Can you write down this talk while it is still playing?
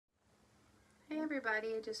everybody.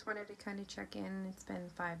 I just wanted to kind of check in. It's been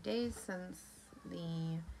 5 days since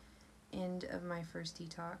the end of my first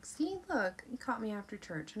detox. See, look, you caught me after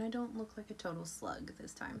church, and I don't look like a total slug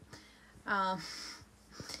this time. Um,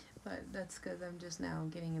 but that's because I'm just now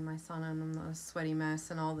getting in my sauna and I'm a sweaty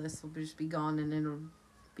mess, and all this will just be gone, and it'll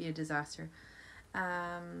be a disaster.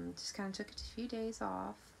 Just kind of took a few days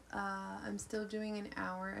off. I'm still doing an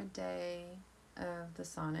hour a day of the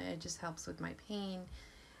sauna. It just helps with my pain,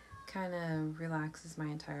 kind of relaxes my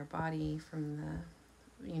entire body from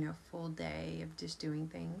the full day of just doing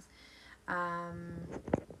things. I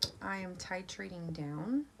am titrating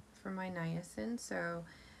down for my niacin. So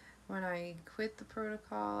when I quit the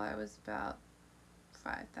protocol, I was about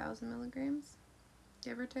 5,000 milligrams,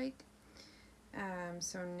 give or take.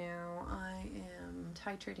 So now I am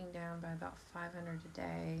titrating down by about 500 a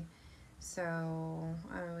day. So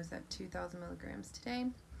I was at 2,000 milligrams today.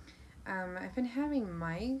 I've been having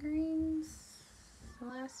migraines the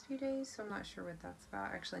last few days, so I'm not sure what that's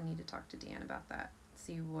about. Actually, I need to talk to Dan about that.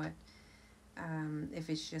 See what, if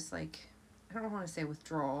it's just like, I don't want to say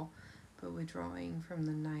withdrawal, but withdrawing from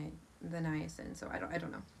the niacin. So I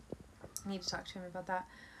don't know. I need to talk to him about that.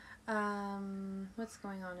 What's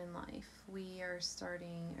going on in life? We are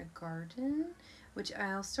starting a garden, which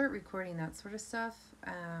I'll start recording that sort of stuff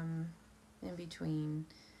in between,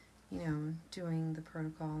 doing the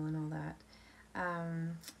protocol and all that.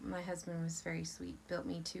 My husband was very sweet, built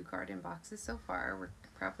me 2 garden boxes so far. We're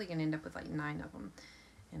probably going to end up with like 9 of them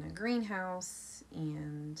in a greenhouse,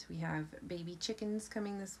 and we have baby chickens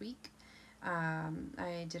coming this week.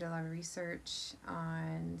 I did a lot of research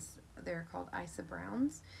on, they're called Isa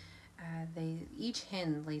Browns. Each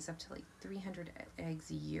hen lays up to like 300 eggs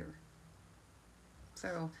a year.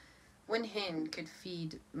 So one hen could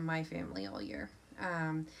feed my family all year.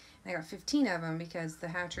 I got 15 of them because the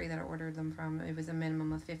hatchery that I ordered them from, it was a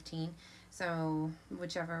minimum of 15. So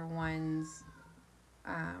whichever ones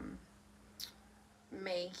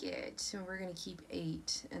make it, so we're going to keep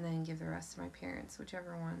 8 and then give the rest to my parents,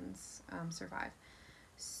 whichever ones survive.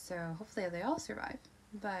 So hopefully they all survive.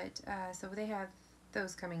 But so they have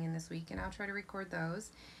those coming in this week, and I'll try to record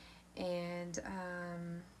those. And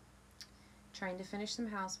trying to finish some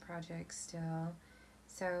house projects still.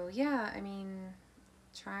 So yeah, I mean,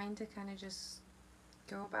 trying to kind of just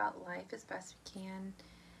go about life as best we can.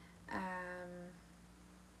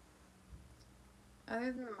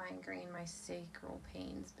 Other than the migraine, my sacral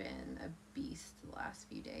pain's been a beast the last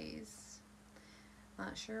few days.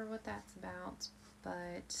 Not sure what that's about,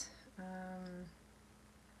 but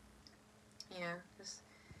yeah, just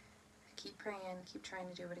keep praying, keep trying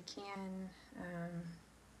to do what I can.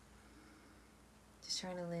 Just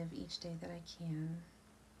trying to live each day that I can,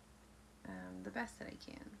 the best that I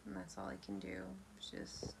can, and that's all I can do.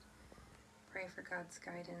 Just pray for God's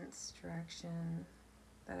guidance, direction,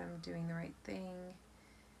 that I'm doing the right thing.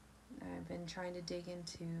 I've been trying to dig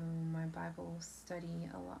into my Bible study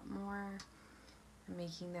a lot more, and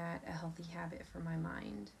making that a healthy habit for my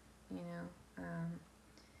mind,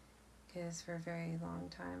 because for a very long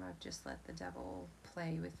time I've just let the devil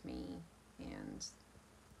play with me, and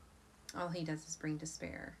all he does is bring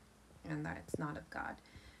despair, and that's not of God.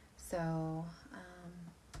 So,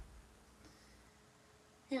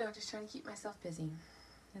 just trying to keep myself busy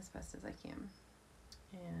as best as I can.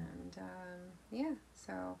 And, yeah,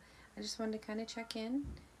 so I just wanted to kind of check in,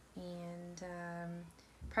 and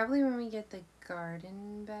probably when we get the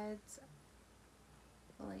garden beds,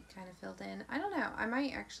 like, kind of filled in, I don't know, I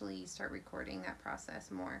might actually start recording that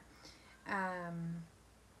process more.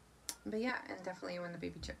 But yeah, and definitely when the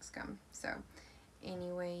baby chicks come. So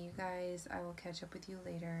anyway, you guys, I will catch up with you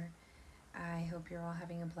later. I hope you're all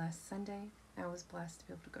having a blessed Sunday. I was blessed to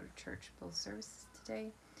be able to go to church both services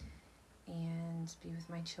today and be with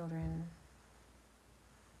my children.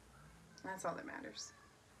 That's all that matters.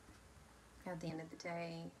 At the end of the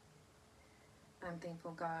day, I'm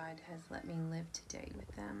thankful God has let me live today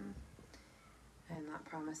with them. I'm not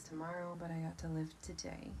promised tomorrow, but I got to live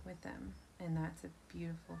today with them. And that's a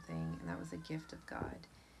beautiful thing, and that was a gift of God.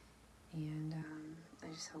 And I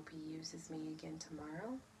just hope He uses me again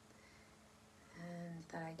tomorrow, and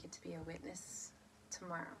that I get to be a witness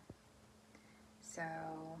tomorrow. So,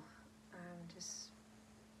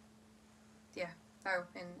 yeah. Oh,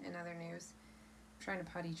 in other news, I'm trying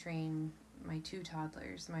to potty train my 2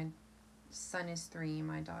 toddlers. My son is 3,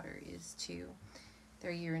 my daughter is 2. They're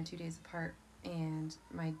a year and 2 days apart. And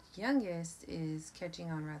my youngest is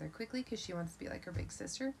catching on rather quickly because she wants to be like her big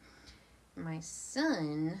sister. My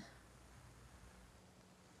son,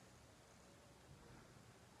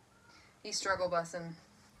 he's struggle busing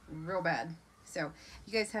real bad. So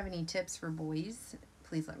if you guys have any tips for boys,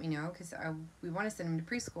 please let me know, because we want to send him to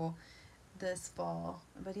preschool this fall,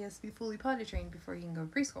 but he has to be fully potty trained before he can go to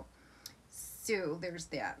preschool. So there's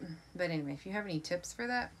that. But anyway, if you have any tips for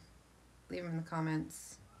that, leave them in the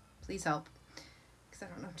comments. Please help, because I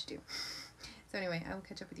don't know what to do. So anyway, I will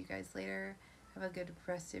catch up with you guys later. Have a good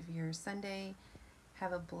rest of your Sunday.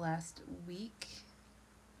 Have a blessed week.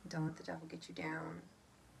 Don't let the devil get you down.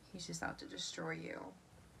 He's just out to destroy you.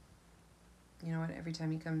 You know what? Every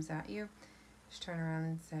time he comes at you, just turn around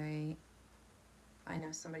and say, I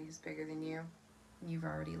know somebody who's bigger than you. You've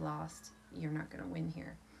already lost. You're not going to win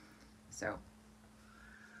here. So,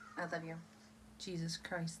 I love you. Jesus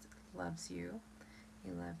Christ loves you.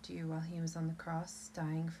 He loved you while he was on the cross,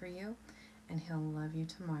 dying for you, and he'll love you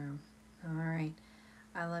tomorrow. All right.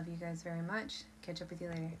 I love you guys very much. Catch up with you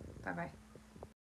later. Bye-bye.